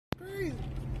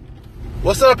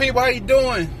What's up, people? How you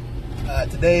doing?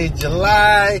 Today is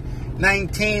July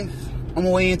 19th. I'm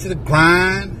way into the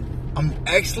grind. I'm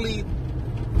actually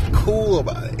cool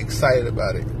about it, excited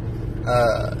about it.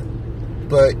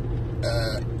 But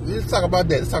let's talk about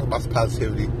that. Let's talk about some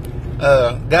positivity.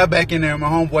 Got back in there. My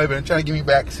homeboy been trying to get me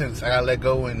back since I got let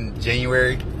go in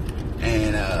January,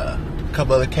 and a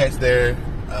couple other cats there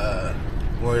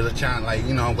were trying, like,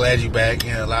 you know, I'm glad you back.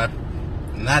 You know,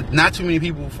 not too many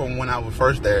people from when I was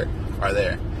first there are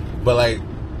there, but like,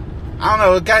 I don't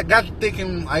know, it got to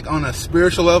thinking, like, on a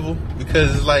spiritual level,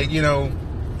 because it's like, you know,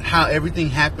 how everything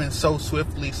happened so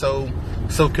swiftly, so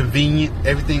convenient.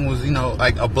 Everything was, you know,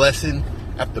 like a blessing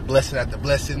after blessing after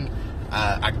blessing.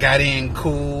 I got in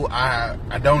cool. I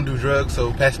don't do drugs,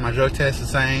 so passing my drug test the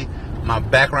same. My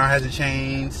background hasn't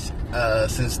changed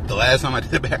since the last time I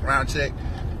did a background check.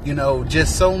 You know,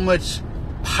 just so much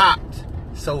popped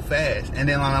so fast. And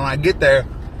then when I get there,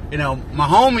 you know, my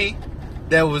homie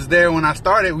that was there when I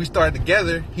started, we started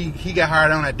together. He got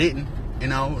hired on, I didn't. You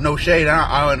know, no shade.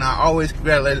 I always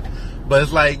congratulate him. But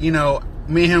it's like, you know,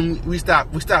 me and him, we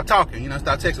stopped talking. You know,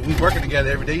 stopped texting. We working together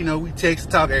every day. You know, we text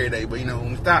and talk every day. But you know,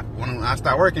 when I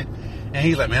stopped working, and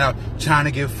he's like, man, I'm trying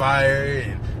to get fired,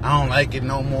 and I don't like it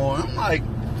no more. I'm like,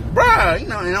 bruh, you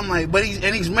know, and I'm like, but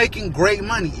he's making great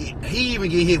money. He even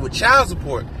get hit with child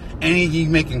support, and he's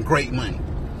making great money.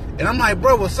 And I'm like,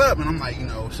 bro, what's up? And I'm like, you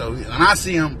know, so when I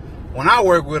see him, when I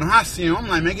work with him, I see him, I'm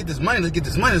like, man, get this money. Let's get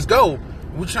this money. Let's go.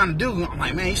 What you trying to do? I'm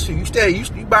like, man,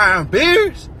 you buying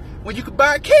beers when you could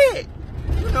buy a kid.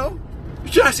 You know,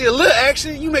 you trying to see a little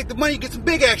action, you make the money, you get some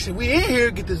big action. We in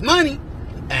here, get this money.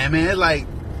 And man, it's like,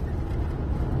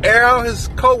 all his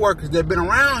co-workers that been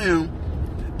around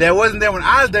him that wasn't there when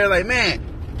I was there, like, man,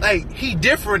 like, he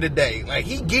different today. Like,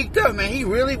 he geeked up, man. He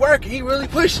really working. He really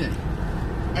pushing.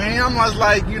 And I'm just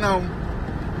like, you know,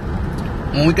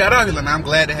 when we got out, he's like, man, I'm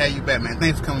glad to have you back, man.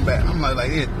 Thanks for coming back. I'm like,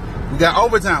 yeah, we got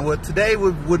overtime. Well, today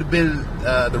would have been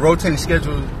the rotating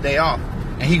schedule day off.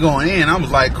 And he going in. I was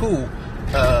like, cool.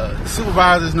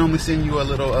 Supervisors normally send you a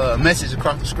little message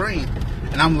across the screen.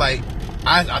 And I'm like,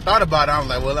 I thought about it. I was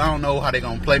like, well, I don't know how they're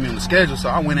going to play me on the schedule. So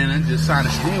I went in and just signed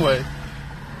it anyway.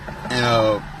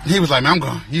 And he was like, man, I'm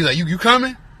going. He's like, you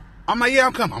coming? I'm like, yeah,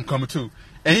 I'm coming. I'm coming too.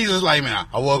 And he's just like, man,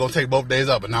 I was going to take both days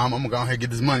up, but now I'm going to go ahead and get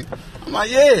this money. I'm like,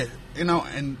 yeah. You know,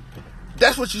 and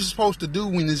that's what you're supposed to do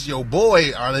when it's your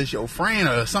boy or it's your friend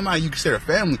or somebody you consider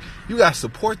family. You got to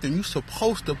support them. You're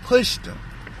supposed to push them.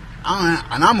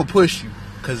 And I'm going to push you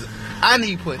because I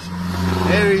need pushing.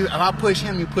 If I push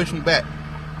him, you push me back.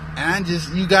 And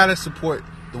you got to support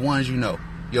the ones you know.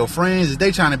 Your friends, if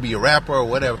they trying to be a rapper or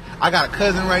whatever. I got a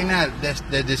cousin right now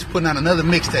that just putting out another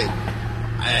mixtape.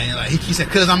 And like, he said,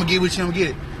 cuz I'm going to get with you, I'm going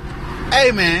to get it.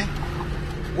 Hey, man,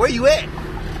 where you at?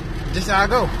 Just how I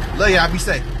go. Love y'all. Be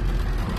safe.